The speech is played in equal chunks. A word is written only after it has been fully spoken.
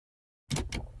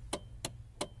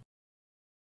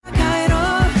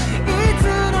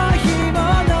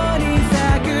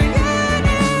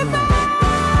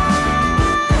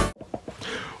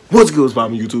What's good, what's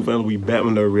poppin' YouTube family? We back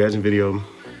with another reaction video.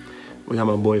 We got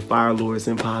my boy Fire Lord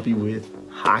and Poppy with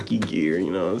Haki gear, you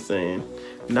know what I'm saying?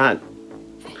 Not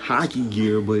hockey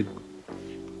gear, but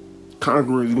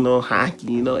conquerors, you know, Haki,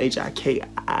 you know,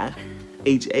 H-I-K-I,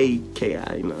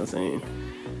 H-A-K-I, you know what I'm saying?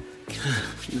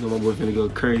 You know my boy finna go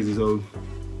crazy, so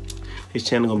his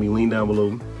channel gonna be linked down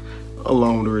below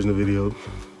along with the original video.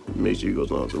 Make sure you go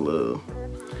down to love.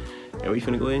 And we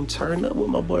finna go ahead and turn up with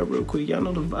my boy real quick. Y'all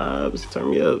know the vibes. Turn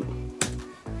me up.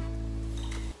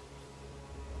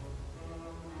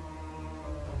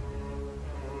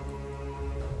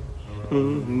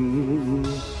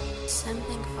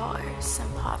 Something for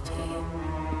some Poppy.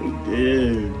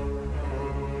 Yeah.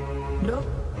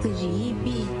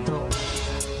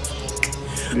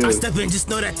 I step in, just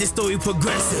know that this story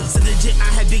progressive. So legit,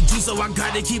 I had big juice, so I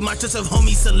gotta keep my trust of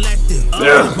homies selective.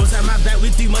 Most at my back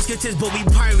with 3 musketeers, but we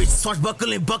pirates,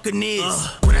 swashbuckling buccaneers.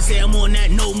 When I say I'm on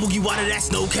that, no moogie water,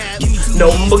 that's no cap. Give me 2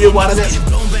 no moogie water, that's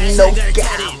no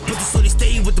cap. But the so they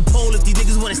stay with the pole if these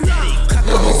niggas want to static. Cock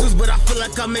the whistles, but I feel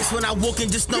like I miss when I walk in.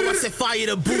 Just know I set fire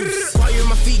to boots. Fire in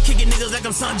my feet, kicking niggas like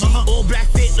I'm Sanji. All black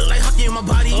fit, look like Haki in my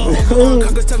body.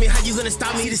 Cockers tell me how you gonna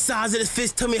stop me. The size of this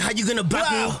fist, tell me how you gonna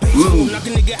block me.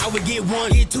 Knocking nigga, I would get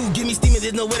 1, get 2, give me steaming,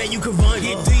 there's no way that you can run.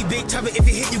 Get 3, big chopper, if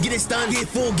it hit, you get it stunned. Get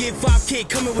 4, get 5, kid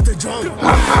coming with the drum.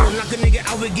 Knock a nigga,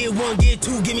 I would get 1, get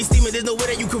 2, give me steaming, there's no way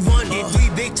that you can run. Get 3,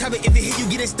 big chopper, if it hit, you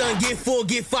get it stunned. Get 4,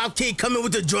 get 5, kid coming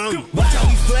with the drum. Watch how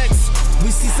we flex. We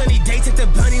see sunny days at the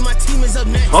bunny, my team is up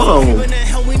next. Hold on. Even the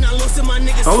hell we not losing, my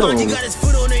niggas son, he got his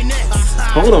foot on their neck.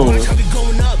 Hold on. Watch how we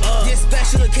going up. Get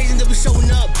special occasions that we showing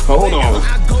up. Hold on.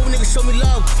 I go, nigga, show me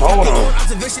love. Hold on.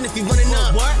 Observation if you running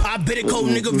up. I bet it cold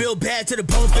nigga real bad to the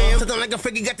bone fam. Talking like a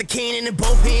freaking got the cane in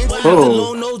both hands. The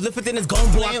long nose lift within his gone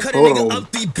boy. I cut a nigga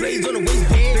up 3 blades on the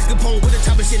waistband. This Capone with the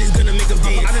top of shit is gonna make him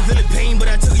dance. I been feeling pain, but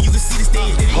I tell you, you can see the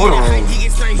stand. Hold on. He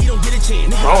gets slain, he don't get a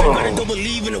chance. Hold on. Don't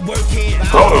believe in the work hand.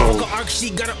 Hold on. Arc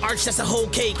sheet got an arch, that's a whole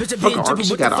cake. Picture Fuck being an jumping arc, with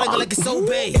she the got an flag arc. like it's so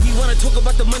big. If you wanna talk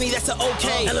about the money, that's a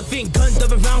okay. Elephant gun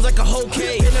dumping rounds like a whole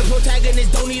cake. And the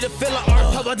protagonist don't need a filler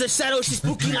art. Pop out the shadow, she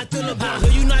spooky like Thriller Bar. No,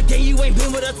 you not gay, you ain't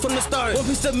been with us from the start. One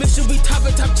piece of mission, we top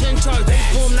 10 charts.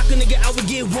 Boom, knock a nigga out, we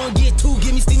get 1, get 2,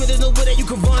 give me steaming, there's no way that you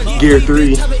can run. Gear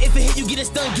 3. If it hit, you get it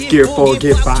stunned. Gear 4,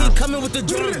 get 5. Coming with the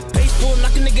drum. Base 4,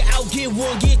 knock a nigga out, get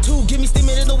 1, get 2, give me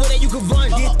steaming, there's no way that you can run.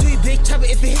 Get 3, big chopper,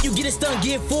 if it hit, you get it stunned.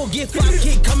 Get 4, get 5,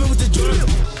 kid coming with the drum.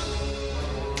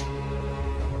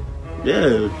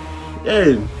 Yeah.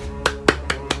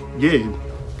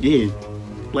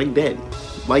 Like that.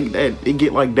 It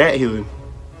get like that here.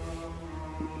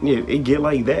 Yeah, it get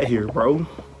like that here, bro.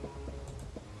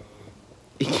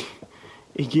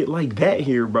 It get like that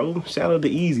here, bro. Shout out to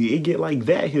Easy. It get like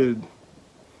that here.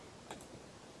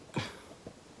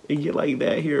 It get like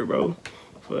that here, bro.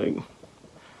 Like,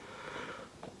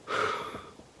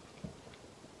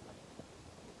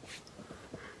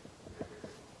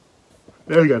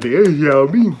 that got the energy out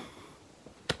of me.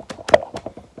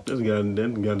 That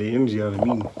got the energy out of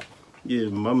me. Yeah,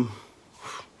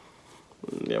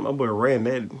 my boy ran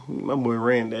that. My boy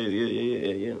ran that.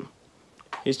 Yeah.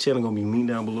 His channel gonna be linked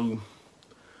down below,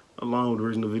 along with the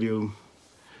original video.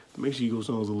 Make sure you go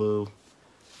songs of love.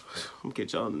 I'm gonna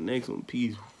catch y'all in the next one.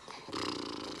 Peace.